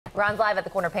Ron's live at the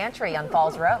Corner Pantry on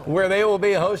Falls Road, where they will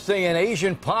be hosting an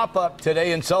Asian pop-up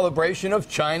today in celebration of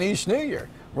Chinese New Year.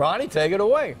 Ronnie, take it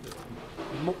away.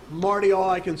 Marty, all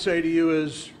I can say to you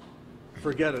is,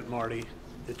 forget it, Marty.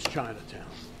 It's Chinatown.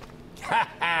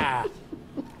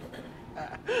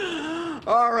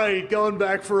 All right, going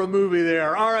back for a movie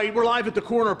there. All right, we're live at the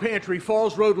Corner Pantry,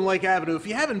 Falls Road and Lake Avenue. If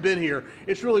you haven't been here,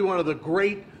 it's really one of the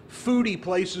great foodie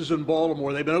places in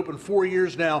Baltimore. They've been open 4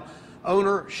 years now.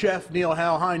 Owner, chef Neil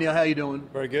Howe. Hi, Neil. How you doing?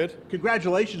 Very good.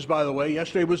 Congratulations, by the way.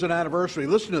 Yesterday was an anniversary.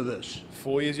 Listen to this.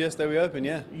 4 years yesterday we opened,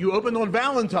 yeah. You opened on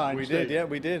Valentine's We Day. did, yeah,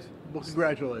 we did. Well,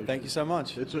 congratulations. Thank you so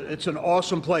much. It's an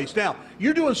awesome place. Now,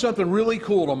 you're doing something really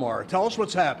cool tomorrow. Tell us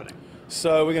what's happening.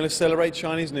 So we're going to celebrate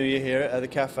Chinese New Year here at the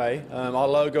cafe. Our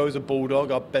logo is a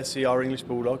bulldog, our Bessie, our English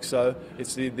bulldog. So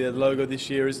it's the logo this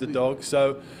year is the dog.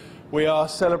 So we are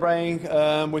celebrating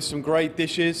with some great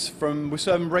dishes. We're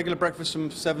serving regular breakfast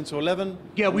from 7 to 11.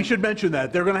 Yeah, we should mention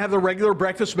that. They're going to have the regular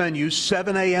breakfast menu,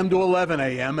 7 a.m. to 11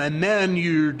 a.m., and then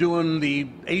you're doing the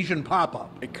Asian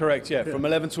pop-up. Correct, yeah, from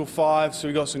 11 till 5. So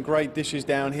we've got some great dishes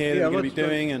down here that we're going to be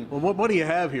doing. And well, what do you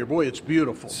have here? Boy, it's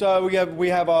beautiful. So we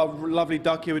have our lovely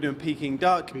duck here. We're doing Peking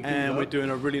duck, we're doing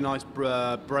a really nice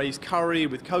braised curry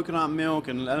with coconut milk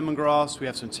and lemongrass. We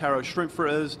have some taro shrimp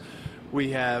fritters.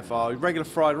 We have our regular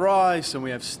fried rice, and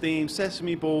we have steamed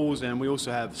sesame balls, and we also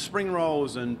have spring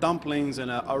rolls and dumplings and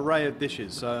an array of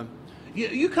dishes. So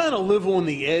you kind of live on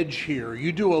the edge here.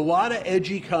 You do a lot of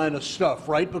edgy kind of stuff,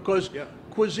 right? Because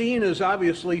cuisine is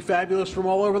obviously fabulous from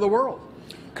all over the world.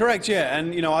 Correct, yeah,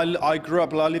 and you know, I grew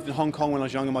up, I lived in Hong Kong when I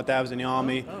was younger. My dad was in the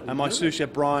army, and my sous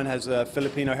chef Brian has a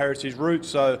Filipino heritage roots,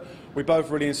 so we're both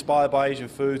really inspired by Asian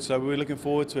food, so we're looking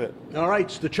forward to it. All right,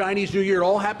 it's the Chinese New Year. It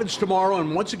all happens tomorrow,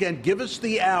 and once again, give us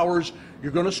the hours.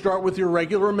 You're going to start with your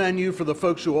regular menu for the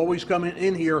folks who always come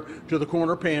in here to the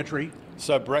Corner Pantry.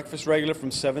 So breakfast regular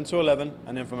from 7 to 11,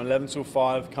 and then from 11 till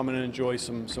 5, come in and enjoy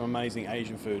some amazing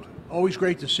Asian food. Always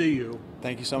great to see you.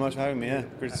 Thank you so much for having me. Yeah,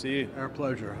 great to see you. Our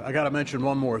pleasure. I got to mention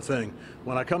one more thing.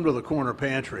 When I come to the Corner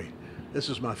Pantry, this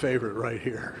is my favorite right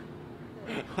here.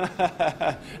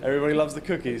 Everybody loves the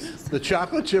cookies. The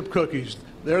chocolate chip cookies.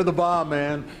 They're the bomb,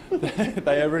 man.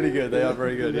 They are really good. They are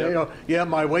very good. Yeah,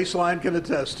 my waistline can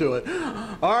attest to it.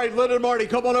 All right, Lynn and Marty,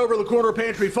 come on over to the Corner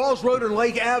Pantry, Falls Road and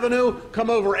Lake Avenue. Come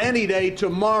over any day.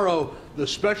 Tomorrow, the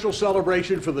special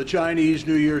celebration for the Chinese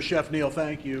New Year. Chef Neil,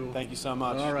 thank you. Thank you so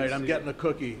much. All right, I'm getting a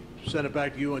cookie. Send it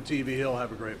back to you on TV Hill.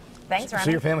 Have a great one. Thanks, Ronnie.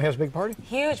 So your family has a big party?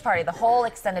 Huge party. The whole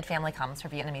extended family comes for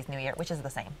Vietnamese New Year, which is the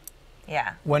same.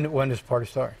 Yeah. When does the party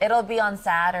start? It'll be on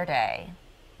Saturday.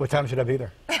 What time should I be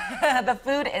there? The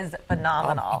food is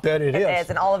phenomenal. I bet it is. It is,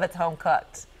 and all of it's home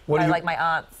cooked by like my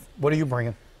aunts. What are you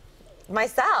bringing?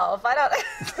 Myself. I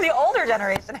don't. The older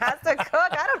generation has to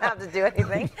cook. I don't have to do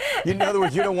anything. In other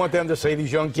words, you don't want them to say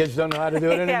these young kids don't know how to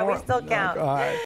do it anymore? Yeah, we still count.